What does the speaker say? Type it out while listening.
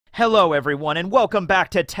Hello everyone and welcome back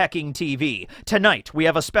to Teching TV. Tonight we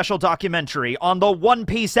have a special documentary on the One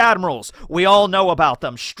Piece Admirals. We all know about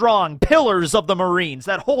them, strong pillars of the Marines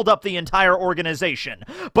that hold up the entire organization.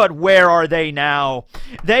 But where are they now?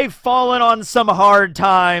 They've fallen on some hard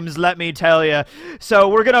times, let me tell you. So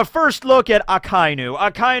we're gonna first look at Akainu.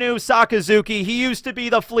 Akainu Sakazuki, he used to be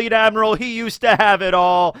the fleet admiral, he used to have it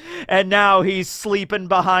all, and now he's sleeping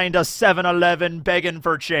behind a 7-Eleven begging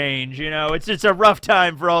for change. You know, it's a rough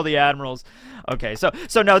time for all the admirals. Okay,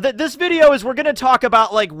 so no, this video is we're gonna talk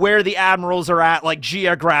about like where the admirals are at, like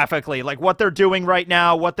geographically, like what they're doing right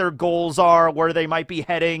now, what their goals are, where they might be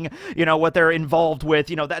heading, you know, what they're involved with.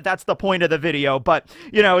 You know, that's the point of the video. But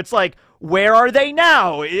you know, it's like, where are they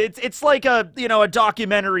now? It's like a, you know, a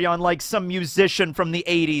documentary on like some musician from the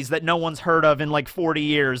 80s that no one's heard of in like 40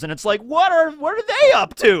 years, and it's like, what are they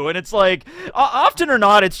up to? And it's like, often or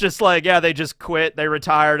not, it's just like, yeah, they just quit, they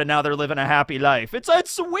retired, and now they're living a happy life.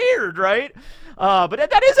 It's weird, right? But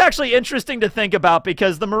that is actually interesting to think about,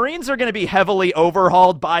 because the Marines are going to be heavily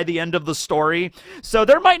overhauled by the end of the story. So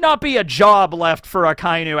there might not be a job left for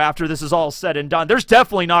Akainu after this is all said and done. There's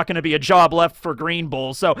definitely not going to be a job left for Green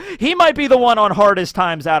Bull. So he might be the one on hardest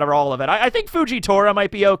times out of all of it. I think Fujitora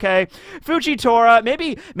might be okay. Fujitora,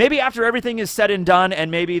 maybe after everything is said and done and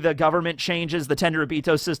maybe the government changes, the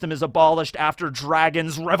Tenryubito system is abolished after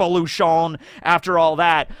Dragon's Revolution, after all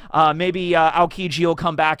that, maybe Aokiji will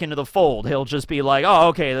come back into the fold. He'll just be like, oh,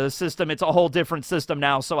 okay, the system, it's a whole different system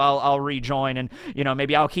now, so I'll rejoin, and, you know,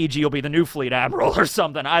 maybe Aokiji will be the new fleet admiral or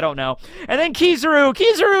something, I don't know. And then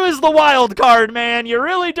Kizaru is the wild card, man. You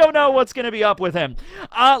really don't know what's going to be up with him.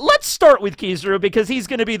 Let's start with Kizaru, because he's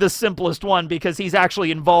going to be the simplest one, because he's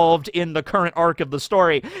actually involved in the current arc of the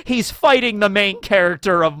story. He's fighting the main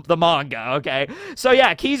character of the manga, okay? So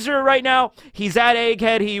yeah, Kizaru right now, he's at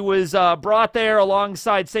Egghead. He was brought there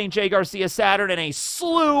alongside St. J. Garcia Saturn and a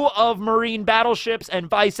slew of Marine battleships and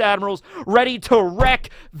vice admirals ready to wreck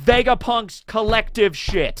Vegapunk's collective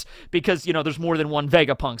shit, because, you know, there's more than one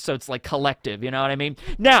Vegapunk, so it's like collective, you know what I mean?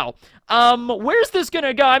 Now, where's this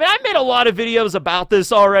gonna go? I mean, I've made a lot of videos about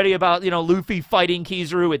this already, about, you know, Luffy fighting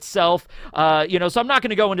Kizaru itself, you know, so I'm not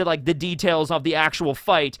gonna go into, like, the details of the actual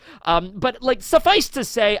fight, but, like, suffice to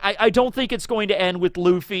say, I don't think it's going to end with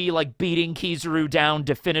Luffy, like, beating Kizaru down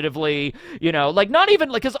definitively, you know, like, not even,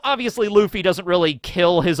 like, because obviously Luffy doesn't really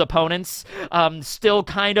kill his opponents, still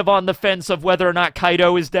kind of on the fence of whether or not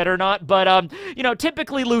Kaido is dead or not, but, you know,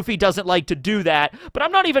 typically Luffy doesn't like to do that, but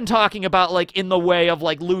I'm not even talking about, like, in the way of,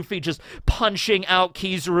 like, Luffy just punching out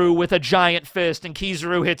Kizaru with a giant fist, and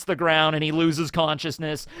Kizaru hits the ground, and he loses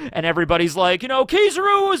consciousness, and everybody's like, you know,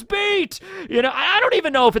 Kizaru was beat! You know, I don't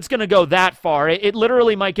even know if it's gonna go that far. It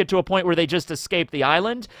literally might get to a point where they just escape the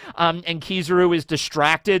island, and Kizaru is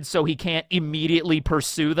distracted, so he can't immediately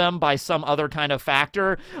pursue them by some other kind of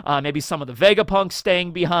factor. Maybe some of the Vegapunks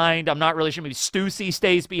staying behind. I'm not really sure. Maybe Stussy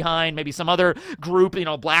stays behind. Maybe some other group, you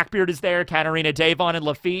know, Blackbeard is there, Katarina Devon and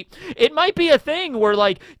Lafitte. It might be a thing where,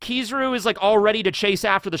 like, Kizaru is, like, all ready to chase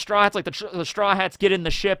after the Straw Hats. Like, the Straw Hats get in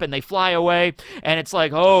the ship and they fly away, and it's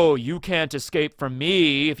like, oh, you can't escape from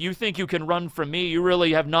me. If you think you can run from me, you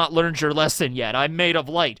really have not learned your lesson yet. I'm made of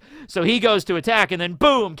light. So he goes to attack, and then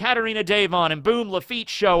boom, Katarina Devon and boom, Lafitte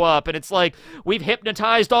show up, and it's like, we've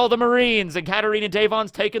hypnotized all the Marines, and Katarina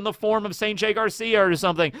Devon's taken the form of St. J. Garcia or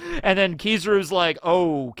something, and then Kizaru's like,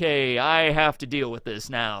 okay, I have to deal with this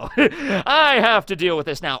now. I have to deal with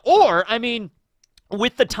this now. Or, I mean,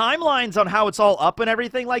 with the timelines on how it's all up and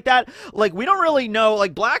everything like that, like, we don't really know.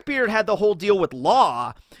 Like, Blackbeard had the whole deal with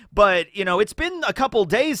Law, but, you know, it's been a couple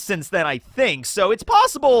days since then, I think, so it's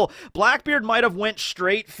possible Blackbeard might have went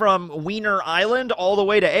straight from Wiener Island all the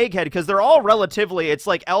way to Egghead, because they're all relatively, it's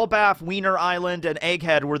like Elbaf, Wiener Island, and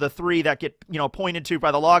Egghead were the three that get, you know, pointed to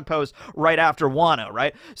by the log post right after Wano,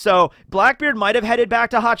 right? So Blackbeard might have headed back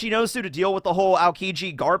to Hachinosu to deal with the whole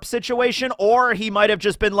Aokiji Garp situation, or he might have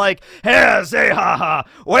just been like, hey, say haha,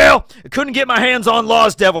 well, couldn't get my hands on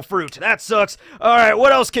Law's Devil Fruit, that sucks. All right,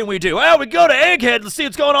 what else can we do? Well, we go to Egghead and see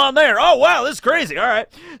what's going on there. Oh, wow, this is crazy. All right.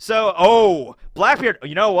 So, oh, Blackbeard,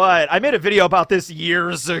 you know what? I made a video about this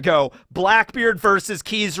years ago. Blackbeard versus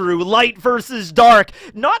Kizaru, light versus dark.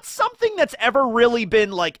 Not something that's ever really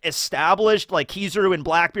been, like, established. Like, Kizaru and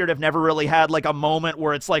Blackbeard have never really had, like, a moment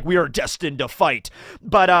where it's like, we are destined to fight.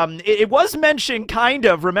 But, it was mentioned, kind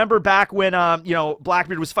of. Remember back when, you know,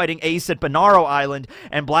 Blackbeard was fighting Ace at Bonaro Island,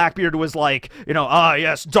 and Blackbeard was like, you know, ah,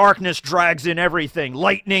 yes, darkness drags in everything.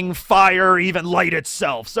 Lightning, fire, even light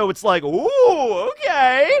itself. So it's like, ooh,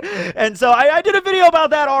 okay. And so I I did a video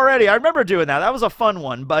about that already. I remember doing that. That was a fun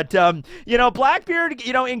one. But, you know, Blackbeard,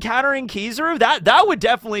 you know, encountering Kizaru, that would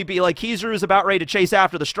definitely be like Kizaru's about ready to chase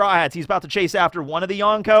after the Straw Hats. He's about to chase after one of the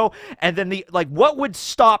Yonko. And then what would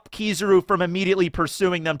stop Kizaru from immediately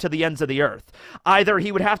pursuing them to the ends of the earth? Either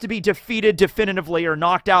he would have to be defeated definitively or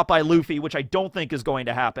knocked out by Luffy, which I don't think is going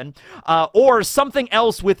to happen, or something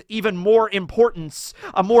else with even more importance,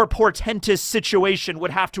 a more portentous situation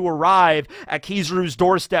would have to arrive at Kizaru's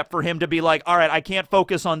doorstep for him to be like, all right, I can't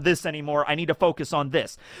focus on this anymore. I need to focus on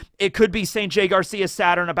this. It could be St. J. Garcia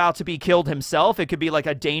Saturn about to be killed himself. It could be like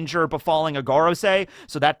a danger befalling a Gorosei,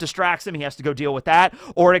 so that distracts him. He has to go deal with that.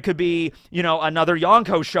 Or it could be, you know, another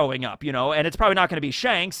Yonko showing up, you know, and it's probably not going to be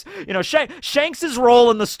Shanks. You know, Shanks's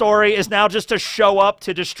role in the story is now just to show up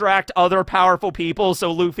to distract other powerful people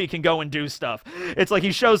so Luffy can go and do stuff. It's like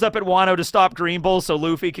he shows up at Wano to stop Green Bull so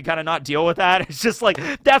Luffy can kind of not deal with that. It's just like,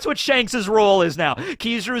 that's what Shanks's role is now.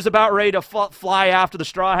 Kizaru's about ready to fly after the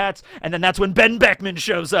Straw Hats, and then that's when Ben Beckman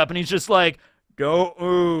shows up, and he's just like, go,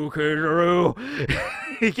 ooh, Kizaru.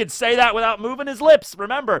 He can say that without moving his lips,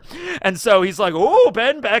 remember? And so he's like, ooh,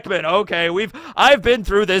 Ben Beckman, okay, I've been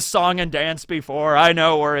through this song and dance before. I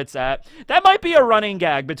know where it's at. That might be a running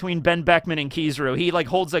gag between Ben Beckman and Kizaru. He, like,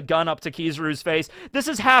 holds a gun up to Kizaru's face. This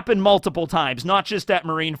has happened multiple times, not just at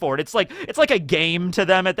Marineford. It's like a game to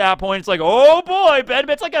them at that point. It's like, oh, boy, Ben,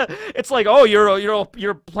 it's like, oh,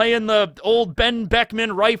 you're playing the old Ben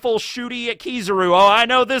Beckman rifle shooty at Kizaru. Oh, I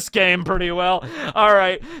know this game pretty well. All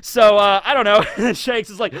right, so, I don't know.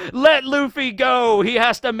 Shakes is like, let Luffy go. He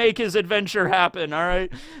has to make his adventure happen, all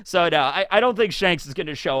right? So, no, I don't think Shanks is going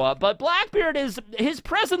to show up. But Blackbeard his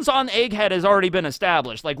presence on Egghead has already been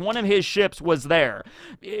established. Like, one of his ships was there.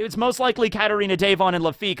 It's most likely Katarina, Devon, and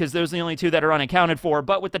Lafitte, because those are the only two that are unaccounted for.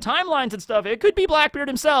 But with the timelines and stuff, it could be Blackbeard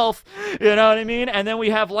himself. You know what I mean? And then we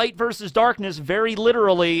have light versus darkness very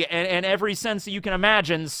literally in every sense that you can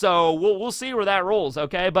imagine. So, we'll see where that rolls,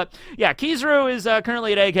 okay? But, yeah, Kizaru is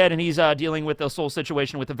currently at Egghead, and he's dealing with this whole situation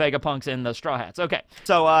with the Vegapunks and the Straw Hats. Okay,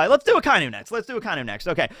 so let's do Akainu next.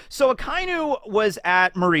 Okay, so Akainu was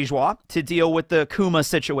at Marijois to deal with the Kuma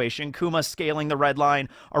situation. Kuma scaling the red line,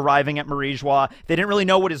 arriving at Marijois. They didn't really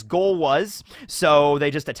know what his goal was, so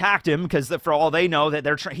they just attacked him because for all they know that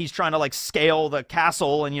he's trying to like scale the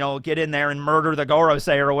castle and, you know, get in there and murder the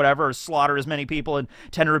Gorosei or whatever, or slaughter as many people in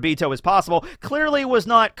Tenryubito as possible. Clearly was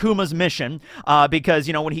not Kuma's mission because,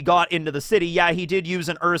 you know, when he got into the city, yeah, he did use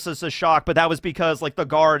an Ursus shock, but that was because like the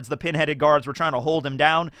guards, the pinheaded guards, were trying to hold him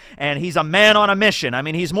down, and he's a man on a mission. I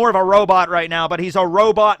mean, he's more of a robot right now, but he's a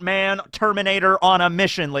robot man Terminator on a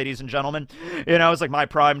mission, ladies and gentlemen. You know, it's like, my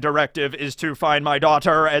prime directive is to find my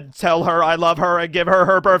daughter and tell her I love her and give her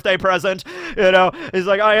her birthday present. You know, he's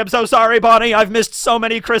like, I am so sorry, Bonnie, I've missed so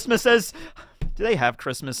many Christmases. Do they have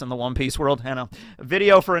Christmas in the One Piece world? I know. A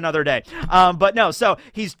video for another day. But no, so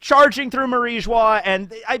he's charging through Marijois,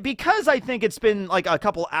 and because I think it's been like a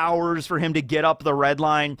couple hours for him to get up the red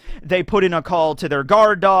line, they put in a call to their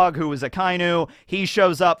guard dog, who is Akainu. He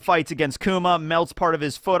shows up, fights against Kuma, melts part of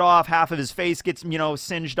his foot off, half of his face gets, you know,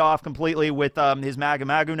 singed off completely with his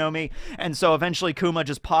Magu no Mi, and so eventually Kuma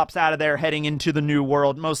just pops out of there, heading into the New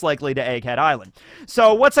World, most likely to Egghead Island.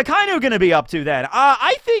 So what's Akainu going to be up to then?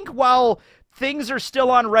 I think while things are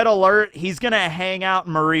still on red alert, he's going to hang out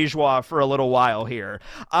in Marijois for a little while here.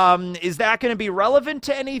 Is that going to be relevant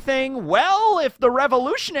to anything? Well, if the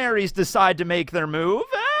Revolutionaries decide to make their move,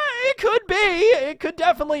 it could be. It could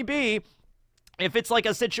definitely be. If it's like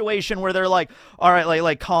a situation where they're like, all right,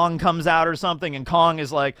 like Kong comes out or something, and Kong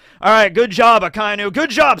is like, all right, good job, Akainu, good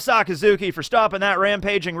job, Sakazuki, for stopping that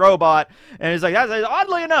rampaging robot. And he's like,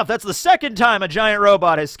 oddly enough, that's the second time a giant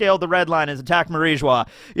robot has scaled the red line and has attacked Marijois.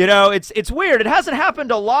 You know, it's weird. It hasn't happened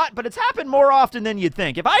a lot, but it's happened more often than you'd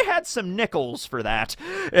think. If I had some nickels for that,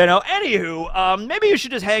 you know, anywho, maybe you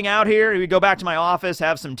should just hang out here. We go back to my office,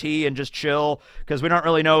 have some tea, and just chill, because we don't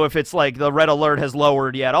really know if it's like the red alert has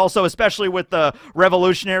lowered yet. Also, especially with the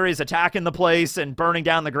Revolutionaries attacking the place and burning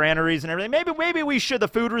down the granaries and everything. Maybe we should, the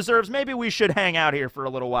food reserves, maybe we should hang out here for a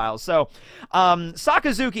little while. So,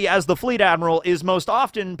 Sakazuki, as the fleet admiral, is most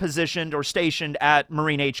often positioned or stationed at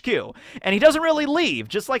Marine HQ. And he doesn't really leave,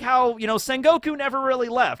 just like how, you know, Sengoku never really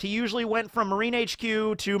left. He usually went from Marine HQ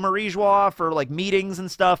to Marijois for, like, meetings and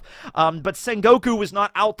stuff. But Sengoku was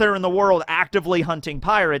not out there in the world actively hunting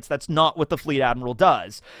pirates. That's not what the fleet admiral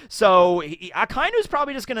does. So, Akainu's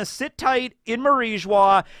probably just going to sit tight in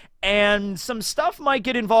Marijois And some stuff might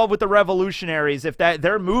get involved with the revolutionaries if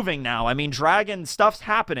they're moving now. I mean, dragon stuff's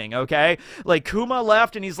happening, okay? Like, Kuma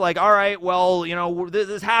left, and he's like, all right, well, you know, this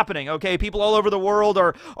is happening, okay? People all over the world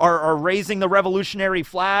are raising the revolutionary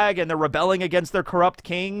flag, and they're rebelling against their corrupt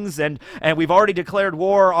kings, and we've already declared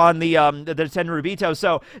war on the Tenryubito.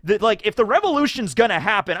 So, like, if the revolution's gonna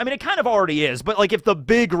happen, I mean, it kind of already is, but, like, if the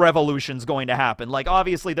big revolution's going to happen, like,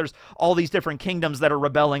 obviously there's all these different kingdoms that are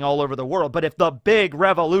rebelling all over the world, but if the big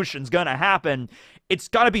revolution's gonna happen, it's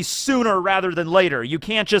gotta be sooner rather than later. You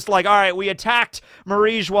can't just like, all right, we attacked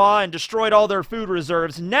Marijois and destroyed all their food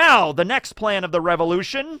reserves. Now, the next plan of the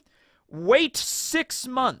revolution, wait 6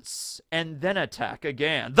 months and then attack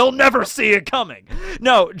again. They'll never see it coming.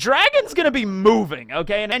 No, Dragon's gonna be moving,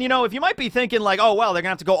 okay? And you know, if you might be thinking like, oh, well, they're gonna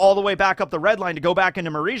have to go all the way back up the red line to go back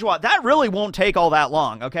into Marijois, that really won't take all that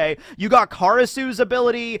long, okay? You got Karasu's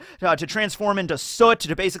ability to transform into soot,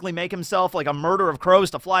 to basically make himself like a murder of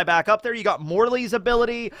crows to fly back up there. You got Morley's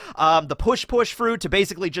ability, the push fruit to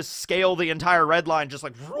basically just scale the entire red line just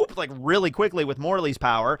like, whoop, like really quickly with Morley's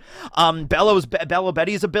power. Bello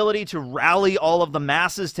Betty's ability to rally all of the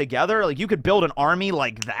masses together. Like, you could build an army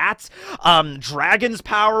like that. Dragon's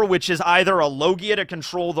power, which is either a Logia to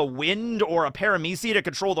control the wind, or a Paramecia to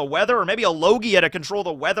control the weather, or maybe a Logia to control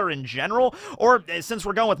the weather in general, or since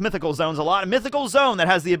we're going with mythical zones a lot, a mythical zone that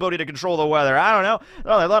has the ability to control the weather. I don't know.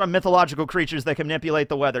 There are a lot of mythological creatures that can manipulate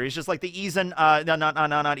the weather. He's just like the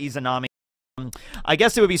not Izanami. I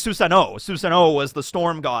guess it would be Susanoo. Susanoo was the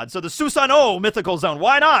storm god. So the Susanoo mythical zone.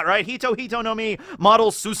 Why not, right? Hito no Mi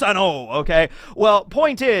model Susanoo, okay? Well,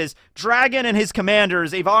 point is, Dragon and his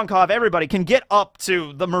commanders, Ivankov, everybody, can get up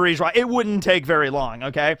to the Marijois. It wouldn't take very long,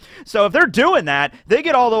 okay? So if they're doing that, they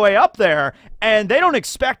get all the way up there, and they don't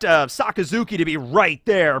expect Sakazuki to be right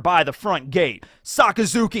there by the front gate.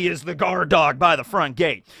 Sakazuki is the guard dog by the front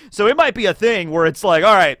gate. So it might be a thing where it's like,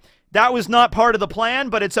 all right, that was not part of the plan,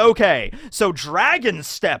 but it's okay. So Dragon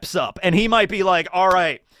steps up, and he might be like, all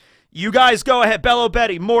right, you guys go ahead. Bello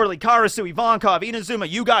Betty, Morley, Karasu, Ivankov, Inazuma,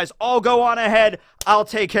 you guys all go on ahead. I'll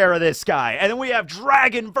take care of this guy. And then we have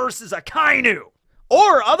Dragon versus Akainu.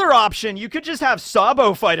 Or, other option, you could just have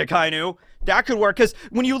Sabo fight Akainu. That could work, because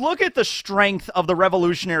when you look at the strength of the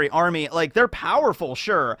Revolutionary Army, like, they're powerful,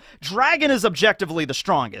 sure. Dragon is objectively the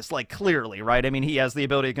strongest, like, clearly, right? I mean, he has the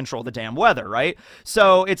ability to control the damn weather, right?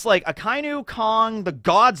 So, it's like Akainu, Kong, the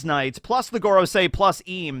God's Knights, plus the Gorosei, plus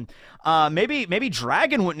Eam. Maybe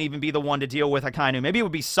Dragon wouldn't even be the one to deal with Akainu. Maybe it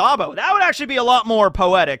would be Sabo. That would actually be a lot more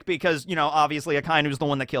poetic, because, you know, obviously Akainu's the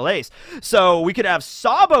one that killed Ace. So, we could have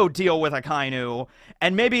Sabo deal with Akainu,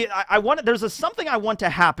 and maybe there's something I want to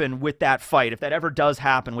happen with that fight, if that ever does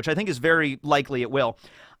happen, which I think is very likely it will.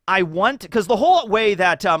 Because the whole way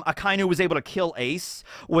that Akainu was able to kill Ace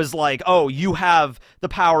was like, oh, you have the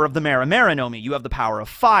power of the Maramara no Mi, you have the power of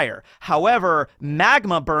fire. However,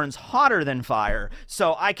 magma burns hotter than fire,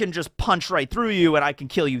 so I can just punch right through you and I can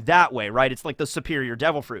kill you that way, right? It's like the superior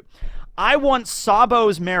devil fruit. I want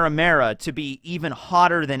Sabo's Maramara to be even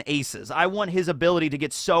hotter than Ace's. I want his ability to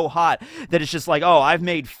get so hot that it's just like, oh, I've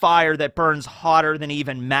made fire that burns hotter than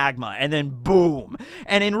even magma, and then boom.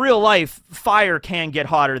 And in real life, fire can get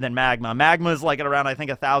hotter than magma. Magma is like at around, I think,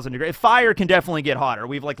 1,000 degrees. Fire can definitely get hotter.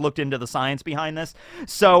 We've like looked into the science behind this.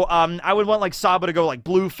 So I would want like Sabo to go like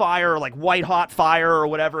blue fire or like white hot fire or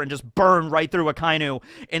whatever and just burn right through Akainu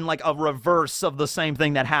in like a reverse of the same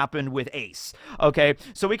thing that happened with Ace. Okay,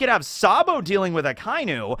 so we could have Sabo dealing with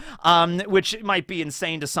Akainu, which might be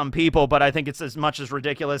insane to some people, but I think it's as much as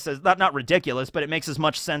ridiculous as, not ridiculous, but it makes as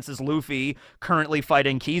much sense as Luffy currently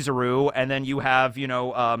fighting Kizaru, and then you have, you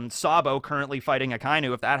know, Sabo currently fighting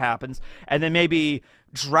Akainu, if that happens, and then maybe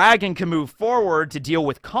Dragon can move forward to deal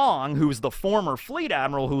with Kong, who's the former fleet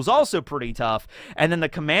admiral, who's also pretty tough, and then the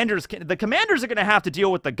commanders are going to have to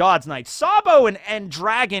deal with the God's Knights. Sabo and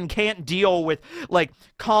Dragon can't deal with, like,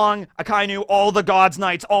 Kong, Akainu, all the God's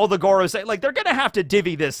Knights, all the Gorosei. Like, they're going to have to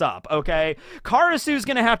divvy this up, okay? Karasu's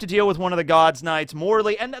going to have to deal with one of the God's Knights,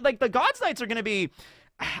 Morley, and, like, the God's Knights are going to be...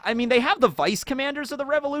 I mean, they have the vice commanders of the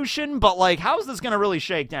revolution, but, like, how's this going to really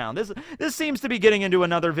shake down? This seems to be getting into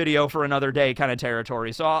another video for another day kind of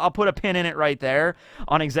territory, so I'll put a pin in it right there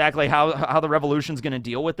on exactly how the revolution's going to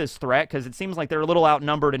deal with this threat, because it seems like they're a little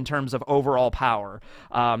outnumbered in terms of overall power,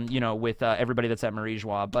 you know, with everybody that's at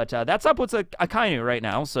Marijois. But that's up with Akainu right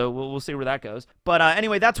now, so we'll see where that goes. But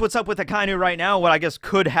anyway, that's what's up with Akainu right now, what I guess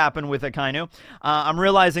could happen with Akainu. I'm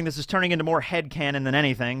realizing this is turning into more headcanon than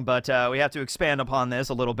anything, but we have to expand upon this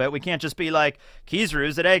a little bit. We can't just be like,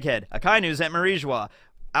 Kizaru's at Egghead, Akainu's at Marijois,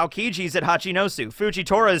 Aokiji's at Hachinosu,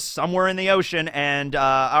 Fujitora's somewhere in the ocean, and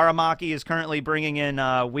Aramaki is currently bringing in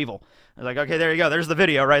Weevil. Like, okay, there you go. There's the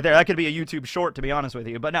video right there. That could be a YouTube short, to be honest with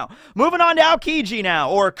you. But no, moving on to Aokiji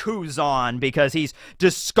now, or Kuzan, because he's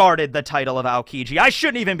discarded the title of Aokiji. I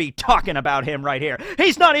shouldn't even be talking about him right here.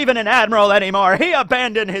 He's not even an admiral anymore. He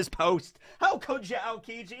abandoned his post. How could you,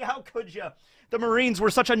 Aokiji? How could you? The Marines were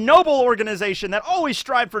such a noble organization that always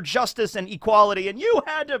strived for justice and equality, and you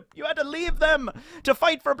had to leave them to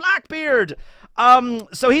fight for Blackbeard.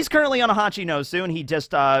 So he's currently on a Hachi no Su, and he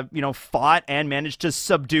just, fought and managed to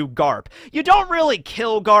subdue Garp. You don't really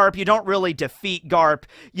kill Garp, you don't really defeat Garp,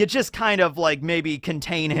 you just kind of, like, maybe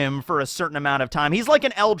contain him for a certain amount of time. He's like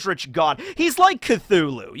an eldritch god. He's like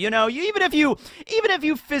Cthulhu, you know? Even if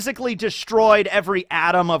you physically destroyed every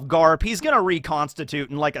atom of Garp, he's gonna reconstitute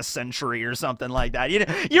in, like, a century or something like that.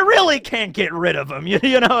 You really can't get rid of him,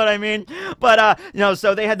 you know what I mean? But,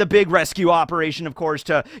 so they had the big rescue operation, of course,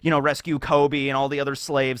 to, rescue Kobe and all the other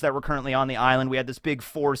slaves that were currently on the island. We had this big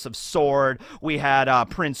force of Sword. We had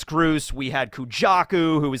Prince Grus. We had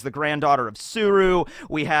Kujaku, who is the granddaughter of Suru.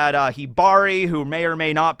 We had Hibari, who may or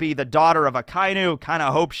may not be the daughter of Akainu. Kind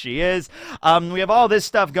of hope she is. We have all this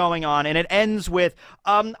stuff going on, and it ends with,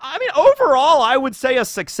 overall, I would say a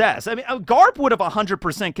success. I mean, Garp would have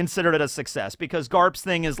 100% considered it a success, because Garp's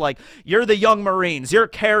thing is like, you're the young Marines. You're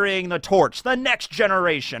carrying the torch, the next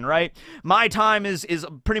generation, right? My time is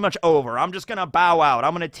pretty much over. I'm just gonna bow out.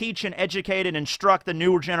 I'm gonna teach and educate and instruct the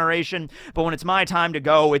newer generation, but when it's my time to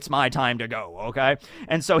go, it's my time to go, okay?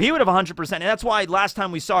 And so he would have 100%, and that's why last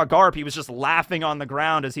time we saw Garp, he was just laughing on the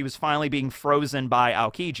ground as he was finally being frozen by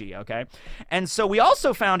Aokiji, okay? And so we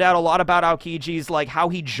also found out a lot about Aokiji's, like, how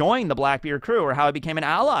he joined the Blackbeard crew, or how he became an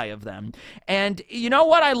ally of them. And you know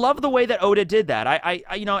what? I love the way that Oda did that.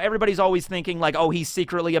 Everybody's always thinking, like, oh, he's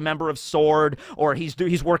secretly a member of Sword, or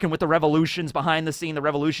he's working with the revolutions behind the scene, the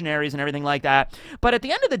revolutionaries and everything like that. But at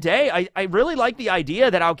the end of the day, I really like the idea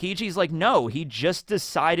that Aokiji's like, no, he just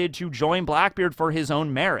decided to join Blackbeard for his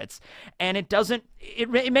own merits. And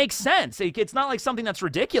it makes sense. It's not like something that's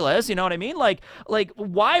ridiculous, you know what I mean? Like,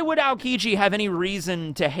 why would Aokiji have any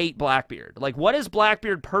reason to hate Blackbeard? Like, what has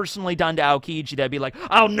Blackbeard personally done to Aokiji that'd be like,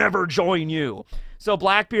 I'll never join you? So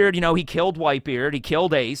Blackbeard, he killed Whitebeard, he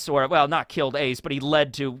killed Ace, or, well, not killed Ace, but he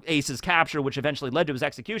led to Ace's capture, which eventually led to his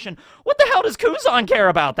execution. What the hell does Kuzan care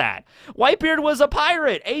about that? Whitebeard was a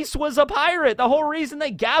pirate, Ace was a pirate. The whole reason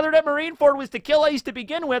they gathered at Marineford was to kill Ace to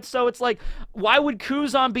begin with, so it's like, why would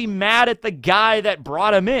Kuzan be mad at the guy that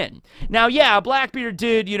brought him in? Now, yeah, Blackbeard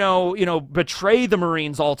did, betray the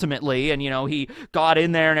Marines ultimately, and, he got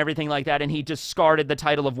in there and everything like that, and he discarded the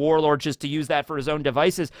title of Warlord just to use that for his own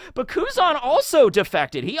devices. But Kuzan also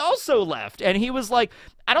defected. He also left, and he was like,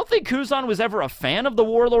 I don't think Kuzan was ever a fan of the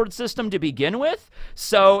Warlord system to begin with,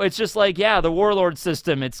 so it's just like, yeah, the Warlord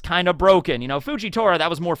system, it's kind of broken. Fujitora, that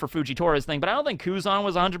was more for Fujitora's thing, but I don't think Kuzan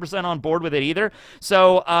was 100% on board with it either.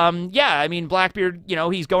 So, yeah, I mean, Blackbeard,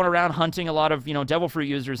 he's going around hunting a lot of, Devil Fruit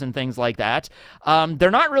users and things like that.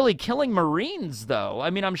 They're not really killing Marines, though.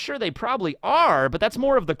 I mean, I'm sure they probably are, but that's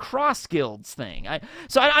more of the cross guilds thing. I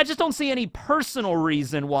just don't see any personal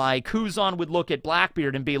reason why Kuzan would look at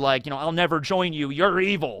Blackbeard and be like, I'll never join you, you're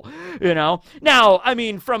evil, Now, I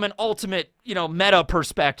mean, from an ultimate, meta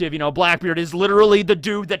perspective, Blackbeard is literally the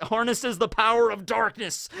dude that harnesses the power of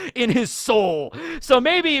darkness in his soul. So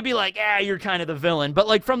maybe you'd be like, you're kind of the villain. But,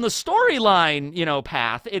 like, from the storyline,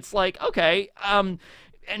 path, it's like, okay,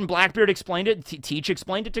 and Blackbeard explained it, Teach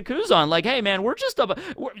explained it to Kuzan, like, hey, man, we're just a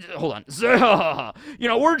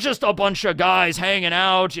bunch of guys hanging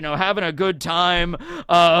out, having a good time,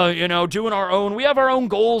 doing our own, we have our own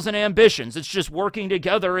goals and ambitions. It's just working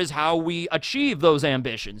together is how we achieve those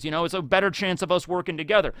ambitions, it's a better chance of us working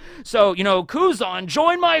together. So, Kuzan,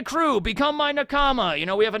 join my crew, become my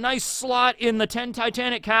nakama, we have a nice slot in the 10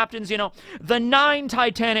 Titanic captains, the 9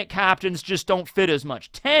 Titanic captains just don't fit as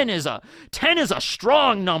much. 10 is a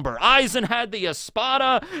strong number. Aizen had the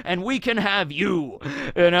Espada, and we can have you,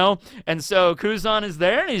 And so Kuzan is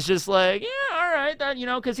there, and he's just like, yeah, all right, that,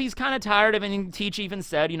 because he's kind of tired of it. And Teach even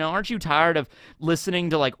said, aren't you tired of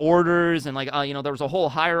listening to, like, orders and, like, there was a whole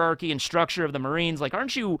hierarchy and structure of the Marines. Like,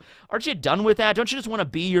 aren't you done with that? Don't you just want to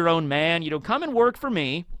be your own man? Come and work for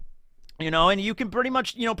me. And you can pretty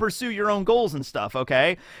much, pursue your own goals and stuff,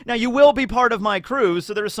 okay? Now, you will be part of my crew,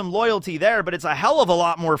 so there's some loyalty there, but it's a hell of a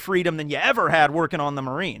lot more freedom than you ever had working on the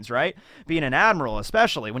Marines, right? Being an admiral,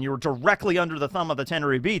 especially, when you were directly under the thumb of the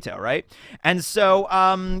Tenryubito, right? And so,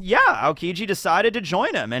 yeah, Aokiji decided to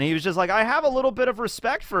join him, and he was just like, I have a little bit of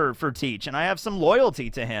respect for Teach, and I have some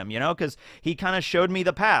loyalty to him, because he kind of showed me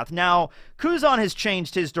the path. Now, Kuzan has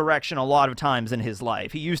changed his direction a lot of times in his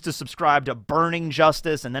life. He used to subscribe to burning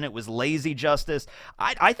justice, and then it was lazy justice.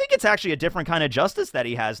 I think it's actually a different kind of justice that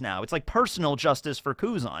he has now. It's like personal justice for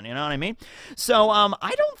Kuzan, you know what I mean? So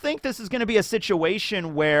I don't think this is going to be a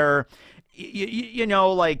situation where, you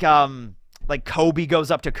know, like Kobe goes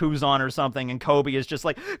up to Kuzan or something, and Kobe is just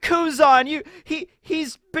like, Kuzan,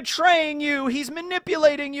 he's betraying you, he's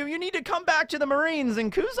manipulating you, you need to come back to the Marines,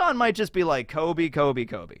 and Kuzan might just be like, Kobe, Kobe,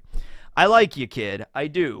 Kobe. I like you, kid, I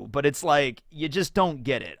do, but it's like, you just don't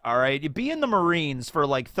get it, alright? You be in the Marines for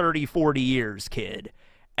like 30, 40 years, kid.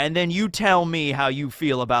 And then you tell me how you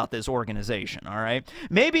feel about this organization, all right?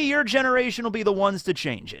 Maybe your generation will be the ones to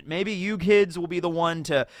change it. Maybe you kids will be the one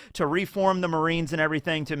to reform the Marines and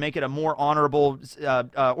everything to make it a more honorable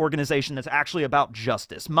organization that's actually about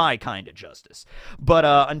justice, my kind of justice. But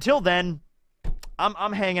until then,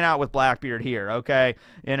 I'm hanging out with Blackbeard here, okay?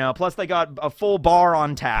 You know, plus they got a full bar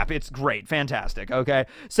on tap. It's great, fantastic, okay?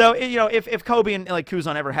 So, you know, if Kobe and, like,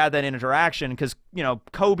 Kuzan ever had that interaction, because, you know,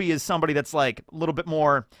 Kobe is somebody that's, like, a little bit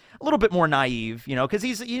more naive, you know, because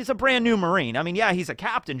he's a brand new Marine. I mean, yeah, he's a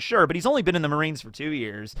captain, sure, but he's only been in the Marines for 2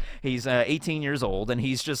 years. He's 18 years old, and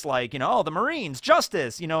he's just like, you know, oh, the Marines,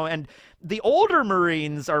 justice, you know, and the older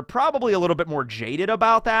Marines are probably a little bit more jaded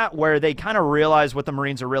about that, where they kind of realize what the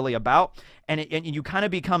Marines are really about, and you kind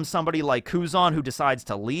of become somebody like Kuzan who decides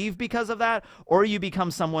to leave because of that, or you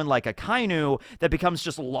become someone like Akainu that becomes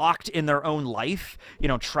just locked in their own life, you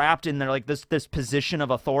know, trapped in their, like, this position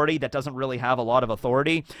of authority that doesn't really have a lot of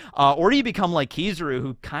authority, or you become like Kizaru,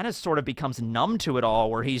 who kind of sort of becomes numb to it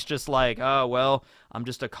all, where he's just like, oh, well, I'm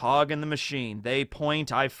just a cog in the machine. They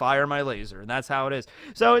point, I fire my laser, and that's how it is.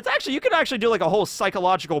 So it's actually, you could actually do like a whole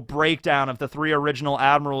psychological breakdown of the 3 original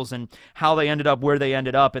Admirals and how they ended up where they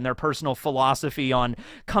ended up, and their personal philosophy on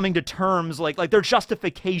coming to terms, like their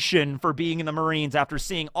justification for being in the Marines after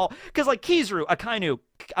seeing all, because like Kizaru, Akainu,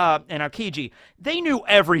 and Aokiji, they knew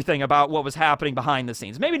everything about what was happening behind the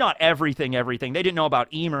scenes. Maybe not everything. They didn't know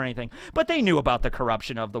about EAM or anything, but they knew about the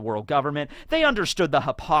corruption of the world government. They understood the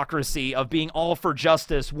hypocrisy of being all for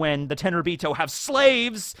justice when the Tenryubito have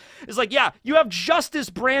slaves. It's like, yeah, you have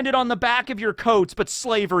justice branded on the back of your coats, but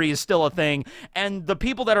slavery is still a thing. And the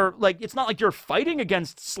people that are, like, it's not like you're fighting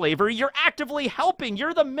against slavery. You're actively helping.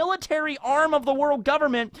 You're the military arm of the world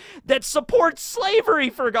government that supports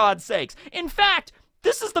slavery, for God's sakes. In fact,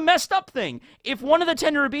 this is the messed up thing. If one of the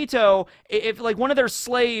Tenryubito, if like one of their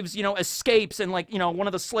slaves, you know, escapes and, like, you know, one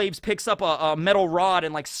of the slaves picks up a metal rod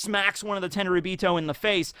and like smacks one of the Tenryubito in the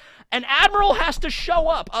face, an admiral has to show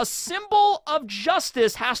up. A symbol of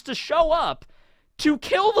justice has to show up to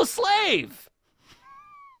kill the slave.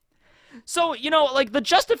 So, you know, like, the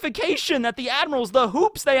justification that the Admirals, the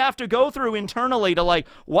hoops they have to go through internally to, like,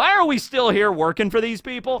 why are we still here working for these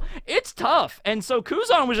people? It's tough. And so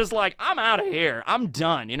Kuzan was just like, I'm out of here. I'm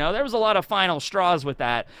done. You know, there was a lot of final straws with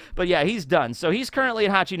that. But yeah, he's done. So he's currently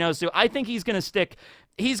at Hachinosu. I think he's going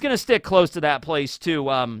to stick close to that place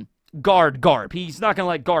to, guard Garp. He's not gonna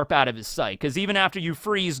let Garp out of his sight, because even after you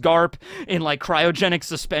freeze Garp in, like, cryogenic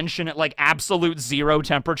suspension at, like, absolute 0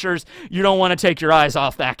 temperatures, you don't want to take your eyes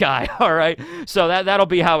off that guy, all right? So that'll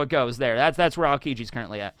be how it goes there. That's where Aokiji's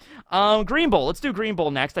currently at. Green Bull. Let's do Green Bull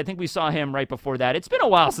next. I think we saw him right before that. It's been a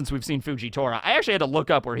while since we've seen Fujitora. I actually had to look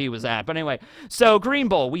up where he was at, but anyway. So Green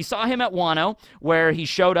Bull, we saw him at Wano, where he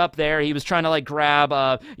showed up there. He was trying to, like, grab,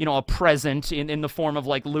 you know, a present in the form of,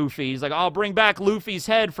 like, Luffy. He's like, I'll bring back Luffy's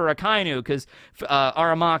head for Akainu, because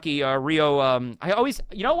Aramaki, Rio, I always,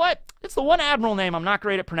 you know what? It's the one admiral name I'm not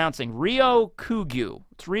great at pronouncing. Ryokugyu.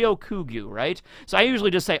 It's Ryokugyu, right? So I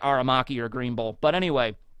usually just say Aramaki or Green Bull. But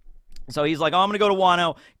anyway, so he's like, oh, I'm going to go to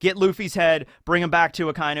Wano, get Luffy's head, bring him back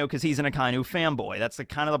to Akainu, because he's an Akainu fanboy. That's the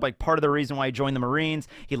kind of, like, part of the reason why he joined the Marines.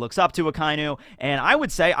 He looks up to Akainu, and I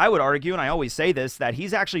would argue, and I always say this, that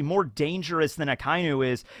he's actually more dangerous than Akainu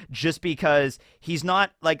is, just because he's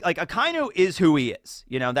not, like Akainu is who he is.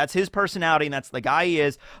 You know, that's his personality, and that's the guy he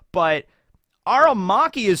is, but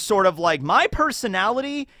Aramaki is sort of like, my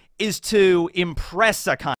personality is to impress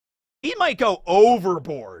Akainu. He might go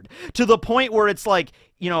overboard to the point where it's like,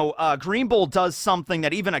 you know, Green Bull does something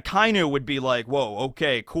that even Akainu would be like, whoa,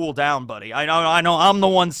 okay, cool down, buddy. I know, I'm the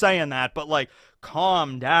one saying that, but, like,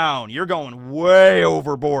 calm down. You're going way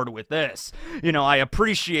overboard with this. You know, I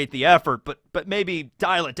appreciate the effort, but but maybe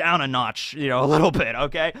dial it down a notch, you know, a little bit,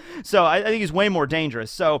 okay? So I think he's way more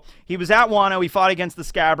dangerous. So he was at Wano, he fought against the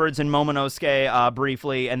Scabbards in Momonosuke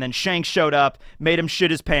briefly, and then Shanks showed up, made him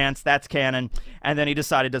shit his pants, that's canon, and then he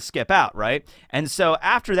decided to skip out, right? And so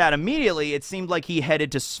after that, immediately, it seemed like he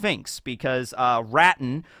headed to Sphinx, because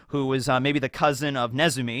Ratten, who was maybe the cousin of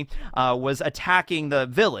Nezumi, was attacking the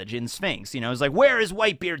village in Sphinx. You know, it's like, where is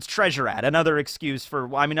Whitebeard's treasure at? Another excuse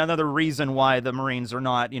for, I mean, another reason why the Marines are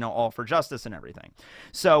not, you know, all for justice and everything.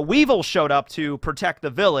 So Weevil showed up to protect the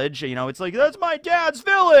village. You know, it's like, that's my dad's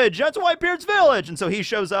village! That's Whitebeard's village! And so he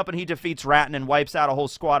shows up and he defeats Ratten and wipes out a whole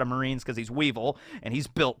squad of Marines because he's Weevil and he's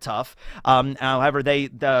built tough. However, they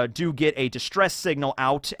do get a distress signal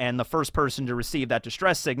out, and the first person to receive that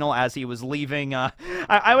distress signal as he was leaving,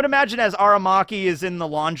 I would imagine as Aramaki is in the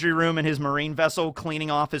laundry room in his Marine vessel cleaning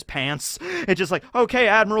off his pants, it's just like, okay,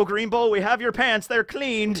 Admiral Greenbull, we have your pants, they're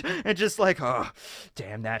cleaned. And just like, oh,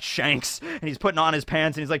 damn that Shanks. And he's putting on his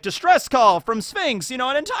pants and he's like, distress call from Sphinx, you know,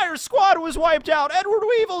 an entire squad was wiped out, Edward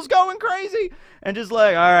Weevil's going crazy. And just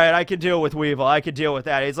like, all right, I can deal with Weevil. I can deal with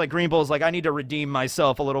that. It's like Greenbull's like, I need to redeem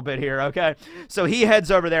myself a little bit here, okay? So he heads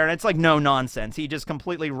over there, and it's like no nonsense. He just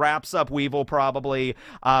completely wraps up Weevil, probably,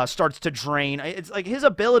 starts to drain. It's like his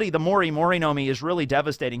ability, the Mori no Mi, is really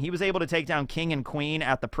devastating. He was able to take down King and Queen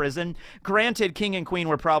at the prison. Granted, King and Queen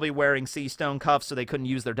were probably wearing sea stone cuffs, so they couldn't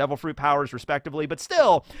use their Devil Fruit powers, respectively. But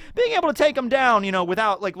still, being able to take them down, you know,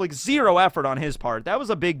 without, like zero effort on his part, that was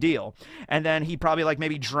a big deal. And then he probably, like,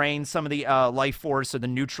 maybe drained some of the life force or the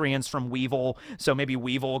nutrients from Weevil, so maybe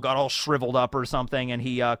Weevil got all shriveled up or something, and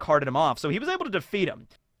he carted him off. So he was able to defeat him.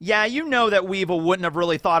 Yeah, you know that Weevil wouldn't have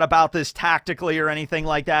really thought about this tactically or anything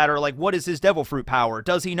like that, or like, what is his Devil Fruit power?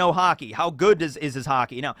 Does he know hockey? How good is his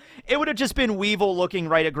hockey? No, it would have just been Weevil looking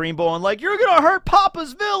right at Greenbull and like, you're gonna hurt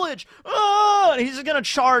Papa's village! Oh! And he's just gonna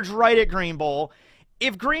charge right at Greenbull.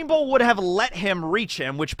 If Greenbull would have let him reach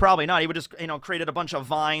him, which probably not, he would just, you know, created a bunch of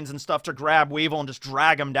vines and stuff to grab Weevil and just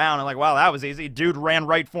drag him down. And like, wow, that was easy. Dude ran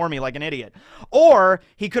right for me like an idiot. Or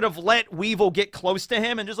he could have let Weevil get close to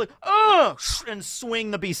him and just like, and swing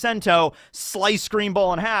the Bicento, slice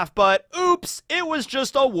Greenbull in half. But oops, it was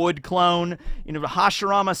just a wood clone. You know,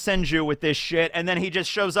 Hashirama Senju with this shit. And then he just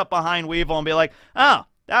shows up behind Weevil and be like, oh,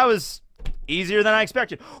 that was easier than I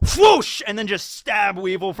expected. Whoosh! And then just stab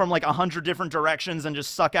Weevil from like 100 different directions and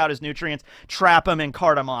just suck out his nutrients, trap him, and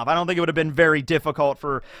cart him off. I don't think it would have been very difficult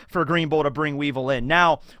for Greenbull to bring Weevil in.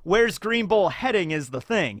 Now, where's Greenbull heading is the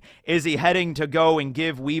thing. Is he heading to go and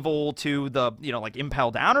give Weevil to the, you know, like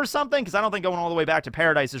Impel Down or something? Because I don't think going all the way back to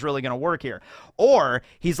Paradise is really going to work here. Or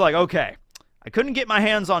he's like, okay, I couldn't get my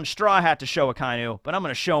hands on Straw Hat to show Akainu, but I'm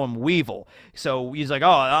going to show him Weevil. So he's like, oh,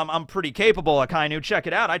 I'm pretty capable, Akainu. Check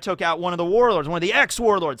it out. I took out one of the warlords, one of the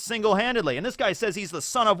ex-warlords, single-handedly. And this guy says he's the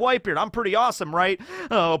son of Whitebeard. I'm pretty awesome, right?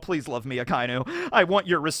 Oh, please love me, Akainu. I want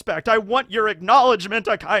your respect. I want your acknowledgement,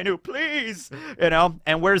 Akainu, please. You know,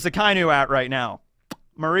 and where's Akainu at right now?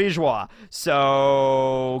 Marijois.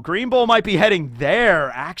 So Greenbull might be heading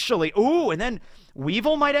there, actually. Ooh, and then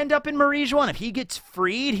Weevil might end up in Marijois, and if he gets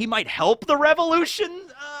freed, he might help the revolution.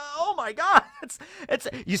 Oh my God, it's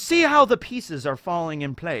you see how the pieces are falling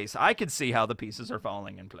in place. I could see how the pieces are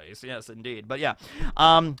falling in place. Yes, indeed. But yeah,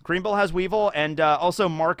 Greenbull has Weevil, and also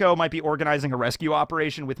Marco might be organizing a rescue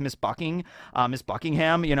operation with Miss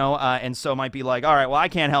Buckingham, you know, and so might be like, all right, well, I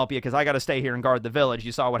can't help you because I got to stay here and guard the village.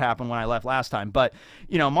 You saw what happened when I left last time. But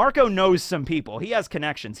you know, Marco knows some people. He has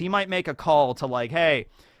connections. He might make a call to like, hey,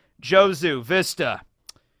 Jozu, Vista,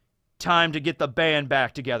 time to get the band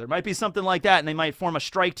back together. Might be something like that, and they might form a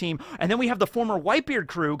strike team. And then we have the former Whitebeard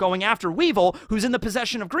crew going after Weevil, who's in the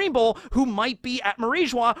possession of Greenbull, who might be at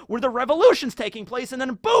Marijois, where the revolution's taking place, and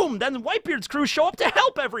then boom, then Whitebeard's crew show up to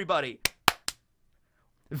help everybody.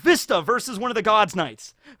 Vista versus one of the Gods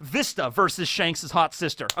Knights. Vista versus Shanks' hot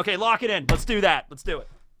sister. Okay, lock it in. Let's do that. Let's do it.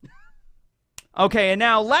 Okay, and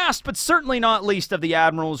now, last but certainly not least of the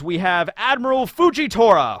Admirals, we have Admiral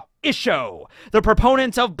Fujitora, Issho, the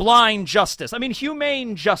proponent of blind justice. I mean,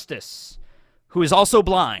 humane justice. Who is also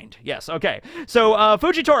blind. Yes, okay. So,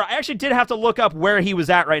 Fujitora, I actually did have to look up where he was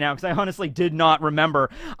at right now, because I honestly did not remember.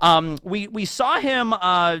 We saw him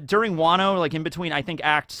during Wano, like in between, I think,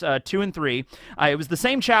 Acts 2 and 3. It was the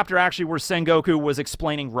same chapter, actually, where Sengoku was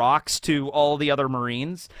explaining rocks to all the other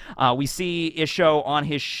Marines. We see Issho on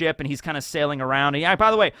his ship, and he's kind of sailing around. And yeah,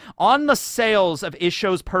 by the way, on the sails of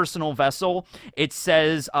Issho's personal vessel, it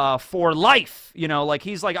says, for life. You know, like,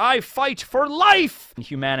 he's like, I fight for life!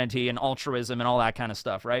 Humanity and altruism and all that kind of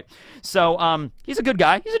stuff, right? So, he's a good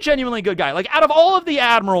guy. He's a genuinely good guy. Like, out of all of the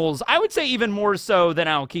admirals, I would say even more so than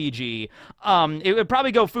Aokiji, it would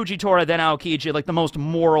probably go Fujitora, then Aokiji, like the most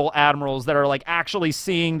moral admirals that are, like, actually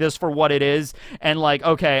seeing this for what it is, and, like,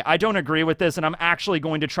 okay, I don't agree with this, and I'm actually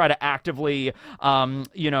going to try to actively,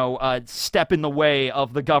 step in the way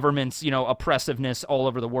of the government's, oppressiveness all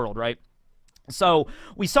over the world, right? So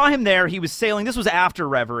we saw him there. He was sailing. This was after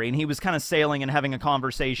Reverie, and he was kind of sailing and having a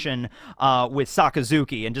conversation with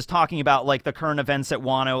Sakazuki and just talking about, like, the current events at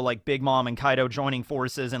Wano, like Big Mom and Kaido joining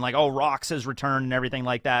forces and, like, oh, Rox has returned and everything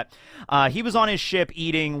like that. He was on his ship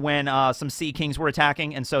eating when some Sea Kings were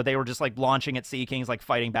attacking, and so they were just, like, launching at Sea Kings, like,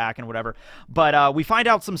 fighting back and whatever. But we find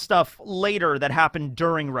out some stuff later that happened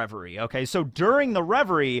during Reverie, okay? So during the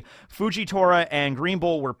Reverie, Fujitora and Green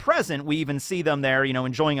Bull were present. We even see them there,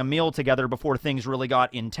 enjoying a meal together before things really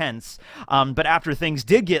got intense. But after things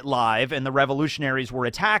did get live and the revolutionaries were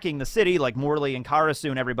attacking the city, like Morley and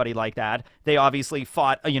Karasu and everybody like that, they obviously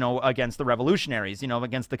fought, against the revolutionaries,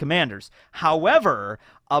 against the commanders. However,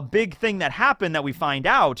 a big thing that happened that we find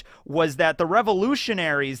out was that the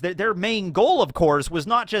revolutionaries, their main goal, of course, was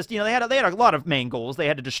not just, they had a lot of main goals. They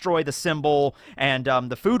had to destroy the symbol and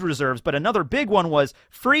the food reserves, but another big one was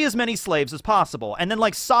free as many slaves as possible. And then,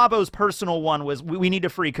 like, Sabo's personal one was, we need to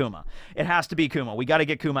free Kuma. It has to be Kuma. We got to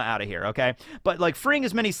get Kuma out of here, okay? But, like, freeing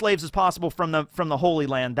as many slaves as possible from the Holy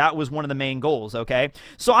Land, that was one of the main goals, okay?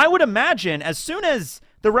 So I would imagine as soon as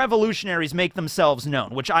the revolutionaries make themselves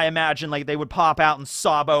known, which I imagine, like, they would pop out and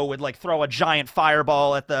Sabo would, like, throw a giant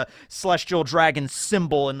fireball at the celestial dragon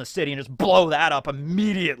symbol in the city and just blow that up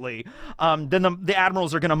immediately. Then the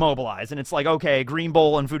admirals are going to mobilize, and it's like, okay, Green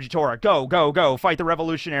Bull and Fujitora, go, fight the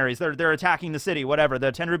revolutionaries. They're attacking the city, whatever.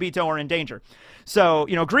 The Tenryubito are in danger. So,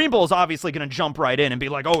 Green Bull is obviously going to jump right in and be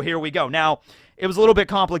like, oh, here we go. Now, it was a little bit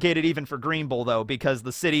complicated even for Green Bull, though, because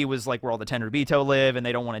the city was, like, where all the Tenryubito live, and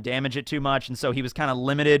they don't want to damage it too much, and so he was kind of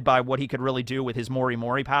limited by what he could really do with his Mori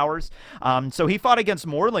Mori powers. So he fought against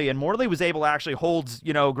Morley, and Morley was able to actually hold,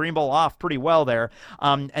 Green Bull off pretty well there.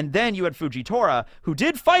 And then you had Fujitora, who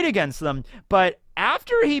did fight against them, but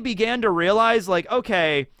after he began to realize, like,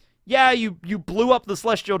 okay, yeah, you blew up the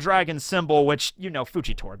Celestial Dragon symbol, which,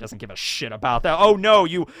 Fujitora doesn't give a shit about that. Oh, no,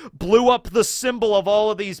 you blew up the symbol of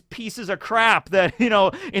all of these pieces of crap that,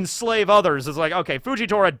 enslave others. It's like, okay,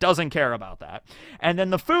 Fujitora doesn't care about that. And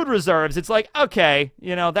then the food reserves, it's like, okay,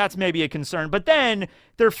 that's maybe a concern. But then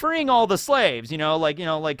they're freeing all the slaves, like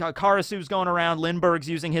Karasu's going around, Lindbergh's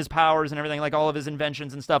using his powers and everything, like all of his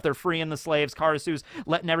inventions and stuff. They're freeing the slaves. Karasu's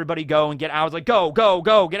letting everybody go and get out. It's like, go,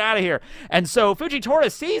 get out of here. And so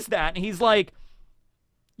Fujitora sees that, and he's like,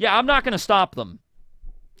 yeah, I'm not going to stop them.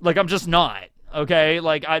 Like, I'm just not. Okay,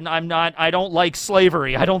 like, I'm not, I don't like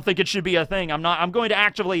slavery. I don't think it should be a thing. I'm going to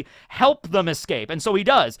actively help them escape. And so he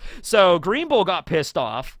does. So Green Bull got pissed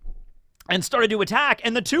off and started to attack,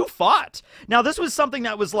 and the two fought. Now, this was something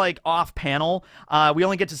that was, like, off-panel. We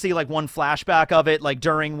only get to see, like, one flashback of it, like,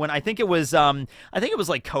 during when, I think it was,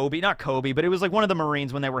 like, Kobe, not Kobe, but it was, like, one of the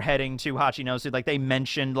Marines when they were heading to Hachinosu, like, they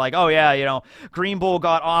mentioned, like, oh, yeah, Green Bull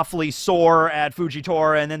got awfully sore at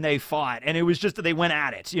Fujitora, and then they fought, and it was just that they went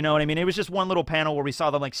at it, you know what I mean? It was just one little panel where we saw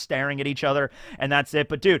them, like, staring at each other, and that's it.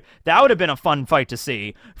 But, dude, that would have been a fun fight to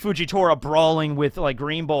see. Fujitora brawling with, like,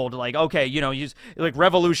 Green Bull to, like, okay, use, like,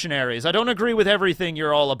 revolutionaries. I don't agree with everything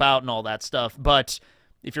you're all about and all that stuff, but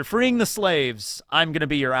if you're freeing the slaves, I'm going to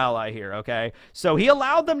be your ally here, okay? So he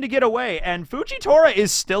allowed them to get away, and Fujitora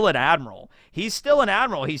is still an admiral. He's still an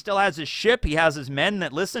admiral. He still has his ship. He has his men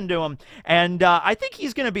that listen to him, and I think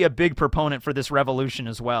he's going to be a big proponent for this revolution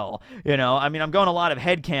as well. I mean, I'm going a lot of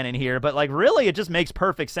headcanon here, but, like, really, it just makes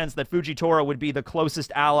perfect sense that Fujitora would be the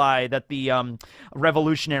closest ally that the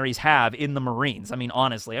revolutionaries have in the Marines. I mean,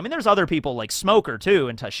 honestly. I mean, there's other people like Smoker, too,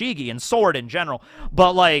 and Tashigi, and Sword in general,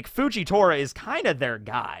 but, like, Fujitora is kind of their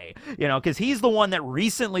guy, because he's the one that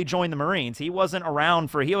recently joined the Marines. He wasn't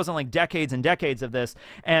like decades and decades of this,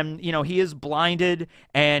 and, he is blinded,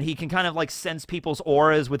 and he can kind of, like, sense people's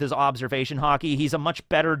auras with his observation hockey. He's a much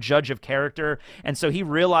better judge of character, and so he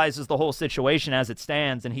realizes the whole situation as it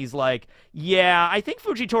stands, and he's like, yeah, I think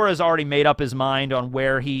Fujitora has already made up his mind on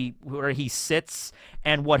where he sits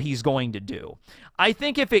and what he's going to do. I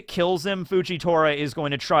think if it kills him, Fujitora is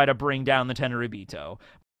going to try to bring down the Tenryubito.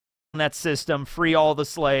 that system, free all the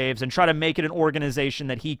slaves, and try to make it an organization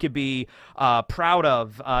that he could be proud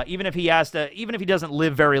of. Even if he doesn't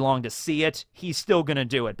live very long to see it, he's still gonna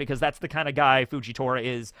do it, because that's the kind of guy Fujitora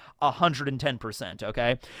is 110%,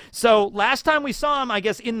 okay? So last time we saw him, I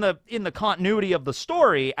guess in the continuity of the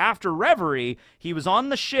story, after Reverie, he was on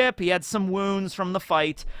the ship, he had some wounds from the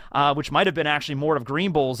fight, which might have been actually more of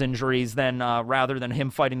Green Bull's injuries than rather than him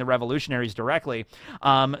fighting the Revolutionaries directly.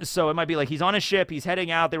 So it might be like he's on a ship, he's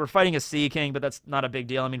heading out, they were fighting a Sea King, but that's not a big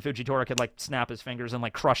deal. I mean, Fujitora could, like, snap his fingers and,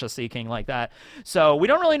 like, crush a Sea King like that. So we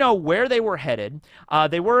don't really know where they were headed.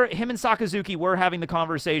 Him and Sakazuki were having the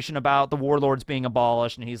conversation about the warlords being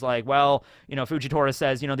abolished, and he's like, well, you know, Fujitora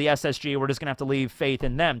says, you know, the SSG, we're just gonna have to leave faith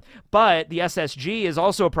in them. But the SSG is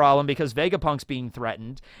also a problem because Vegapunk's being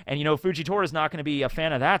threatened, and, you know, Fujitora's not gonna be a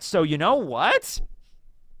fan of that. So you know what?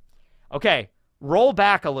 Okay, roll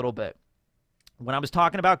back a little bit. When I was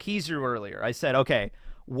talking about Kizaru earlier, I said, okay,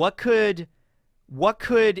 what could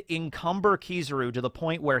encumber Kizaru to the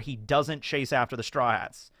point where he doesn't chase after the Straw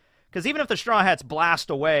Hats? Because even if the Straw Hats blast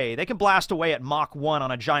away, they can blast away at Mach 1 on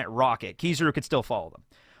a giant rocket. Kizaru could still follow them.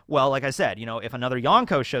 Well, like I said, you know, if another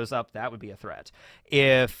Yonko shows up, that would be a threat.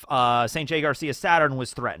 If St. J. Garcia Saturn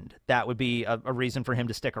was threatened, that would be a reason for him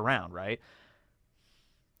to stick around, right?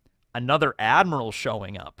 Another Admiral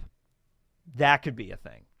showing up, that could be a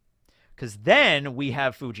thing. Because then we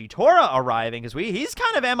have Fujitora arriving, because he's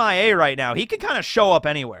kind of MIA right now. He could kind of show up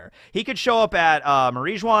anywhere. He could show up at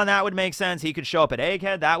Marijuana, that would make sense. He could show up at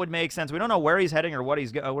Egghead, that would make sense. We don't know where he's heading or what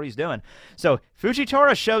he's doing. So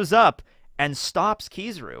Fujitora shows up and stops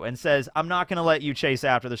Kizaru and says, I'm not going to let you chase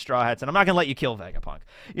after the Straw Hats, and I'm not going to let you kill Vegapunk.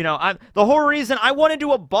 You know, the whole reason I wanted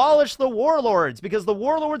to abolish the Warlords, because the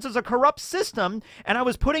Warlords is a corrupt system, and I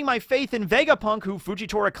was putting my faith in Vegapunk, who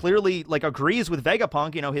Fujitora clearly, like, agrees with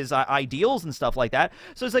Vegapunk, you know, his ideals and stuff like that.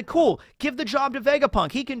 So it's like, cool, give the job to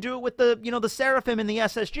Vegapunk. He can do it with the, you know, the Seraphim and the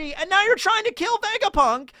SSG, and now you're trying to kill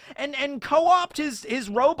Vegapunk and co-opt his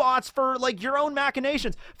robots for, like, your own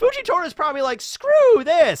machinations. Fujitora's probably like, screw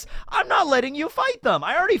this. I'm not letting you fight them.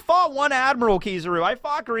 I already fought one Admiral, Kizaru. I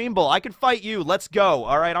fought Green Bull. I could fight you. Let's go.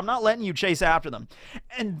 All right, I'm not letting you chase after them.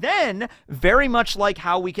 And then, very much like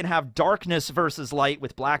how we can have darkness versus light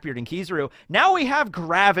with Blackbeard and Kizaru, now we have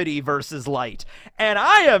gravity versus light. And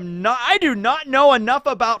I do not know enough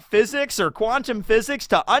about physics or quantum physics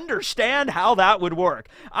to understand how that would work.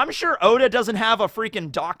 I'm sure Oda doesn't have a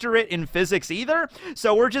freaking doctorate in physics either,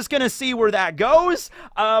 so we're just gonna see where that goes.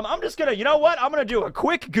 I'm just gonna, you know what? I'm gonna do a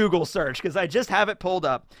quick Google search, because I just have it pulled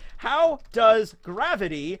up. How does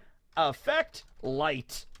gravity affect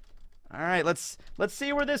light? All right, let's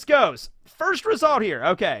see where this goes. First result here.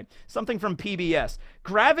 Okay, something from PBS.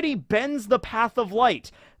 Gravity bends the path of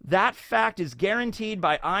light. That fact is guaranteed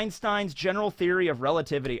by Einstein's general theory of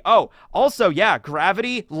relativity. Oh, also, yeah,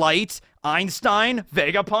 gravity, light, Einstein,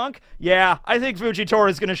 Vegapunk. Yeah, I think Fujitora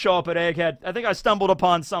is going to show up at Egghead. I think I stumbled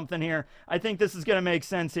upon something here. I think this is going to make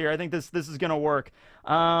sense here. I think this is going to work.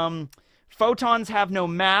 Photons have no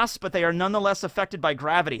mass, but they are nonetheless affected by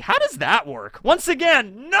gravity. How does that work? Once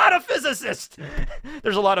again, not a physicist.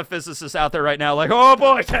 There's a lot of physicists out there right now like, oh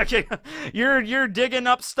boy, you're digging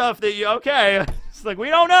up stuff that you, okay. It's like, we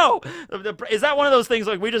don't know. Is that one of those things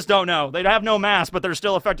like, we just don't know? They have no mass, but they're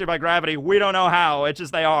still affected by gravity. We don't know how. It's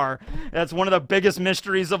just they are. That's one of the biggest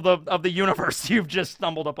mysteries of the universe you've just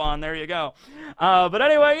stumbled upon. There you go. But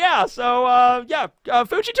anyway, yeah. So, yeah,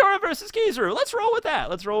 Fujitora versus Kizaru. Let's roll with that.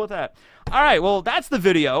 Let's roll with that. All right, well, that's the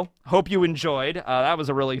video. Hope you enjoyed. That was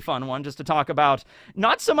a really fun one, just to talk about,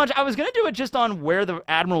 not so much, I was going to do it just on where the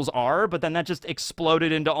Admirals are, but then that just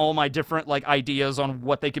exploded into all my different, like, ideas on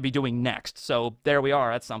what they could be doing next. So there we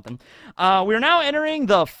are. That's something. We're now entering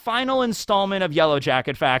the final installment of Yellow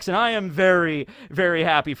Jacket Facts, and I am very, very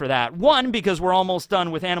happy for that. One, because we're almost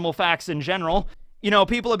done with animal facts in general. You know,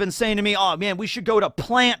 people have been saying to me, oh, man, we should go to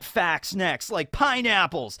plant facts next, like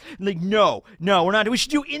pineapples. And like, no, we're not. We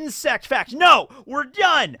should do insect facts. No, we're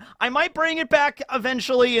done. I might bring it back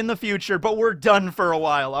eventually in the future, but we're done for a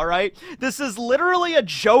while, all right? This is literally a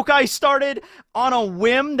joke I started on a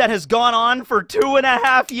whim that has gone on for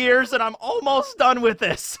 2.5 years, and I'm almost done with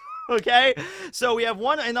this. Okay, so we have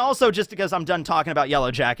one, and also just because I'm done talking about Yellow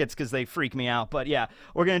Jackets because they freak me out, but yeah,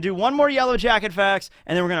 we're going to do one more Yellow Jacket facts,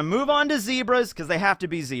 and then we're going to move on to zebras because they have to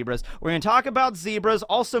be zebras. We're going to talk about zebras,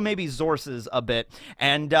 also maybe Zorses a bit,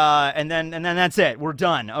 and then that's it. We're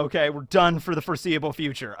done. Okay, we're done for the foreseeable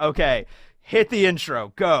future. Okay, hit the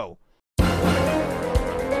intro. Go.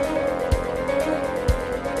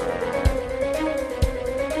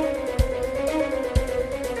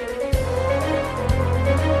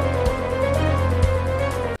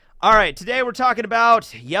 All right, today we're talking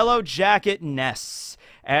about Yellow Jacket nests.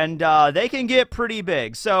 and they can get pretty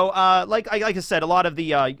big. So, like I said, a lot of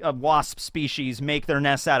the wasp species make their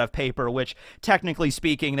nests out of paper, which, technically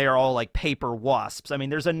speaking, they are all like paper wasps. I mean,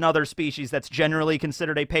 there's another species that's generally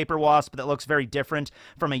considered a paper wasp that looks very different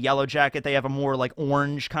from a yellow jacket. They have a more like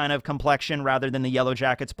orange kind of complexion rather than the yellow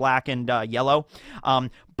jacket's black and yellow.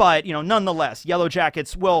 But, you know, nonetheless, yellow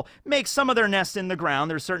jackets will make some of their nests in the ground.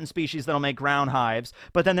 There's certain species that'll make ground hives,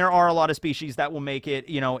 but then there are a lot of species that will make it,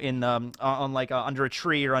 you know, in the on like under a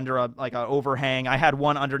tree or under a like a overhang. I had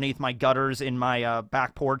one underneath my gutters in my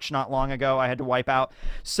back porch not long ago. I had to wipe out.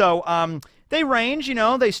 So, they range, you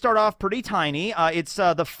know, they start off pretty tiny. It's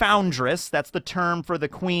the foundress. That's the term for the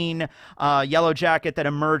queen yellow jacket that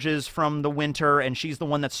emerges from the winter, and she's the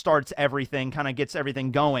one that starts everything, kind of gets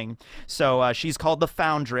everything going. So she's called the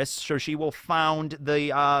foundress. So she will found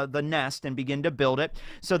the nest and begin to build it.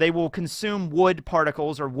 So they will consume wood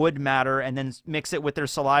particles or wood matter and then mix it with their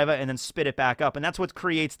saliva and then spit it back up. And that's what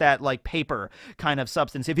creates that like paper kind of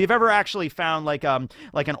substance. If you've ever actually found like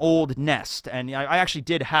an old nest, and I actually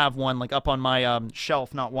did have one like up on my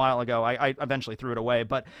shelf not a while ago. I eventually threw it away,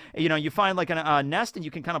 but you know, you find like a nest and you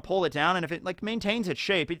can kind of pull it down, and if it like maintains its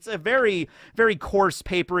shape, it's a very, very coarse,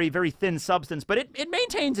 papery, very thin substance, but it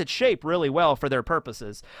maintains its shape really well for their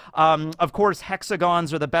purposes. Of course,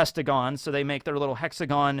 hexagons are the bestagons, so they make their little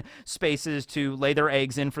hexagon spaces to lay their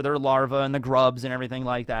eggs in for their larvae and the grubs and everything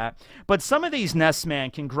like that. But some of these nests, man,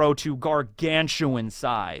 can grow to gargantuan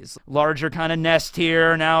size. Larger kind of nest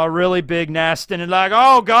here, now a really big nest, and it's like,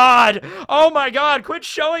 oh God, oh my God, quit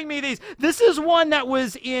showing me these. This is one that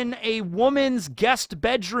was in a woman's guest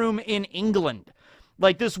bedroom in England.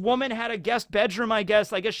 Like, this woman had a guest bedroom, I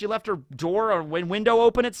guess. I guess she left her door or window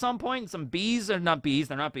open at some point. Some bees, or not bees,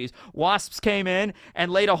 they're not bees. Wasps came in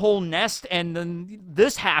and laid a whole nest, and then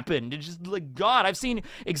this happened. It's just like, God, I've seen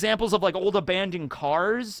examples of like old abandoned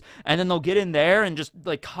cars, and then they'll get in there and just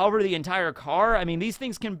like cover the entire car. I mean, these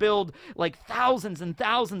things can build like thousands and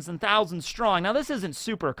thousands and thousands strong. Now, this isn't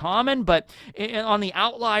super common, but on the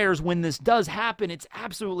outliers, when this does happen, it's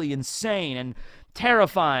absolutely insane and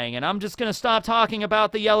terrifying. And I'm just gonna stop talking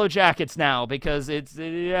about the yellow jackets now because it's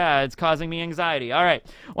causing me anxiety. All right,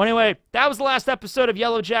 well, anyway, that was the last episode of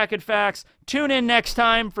Yellow Jacket Facts. Tune in next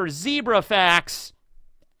time for Zebra Facts,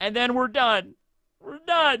 and then we're done.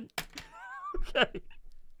 Okay.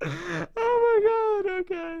 Oh my God.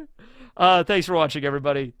 Okay. Thanks for watching,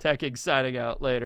 everybody. Teching signing out. Later.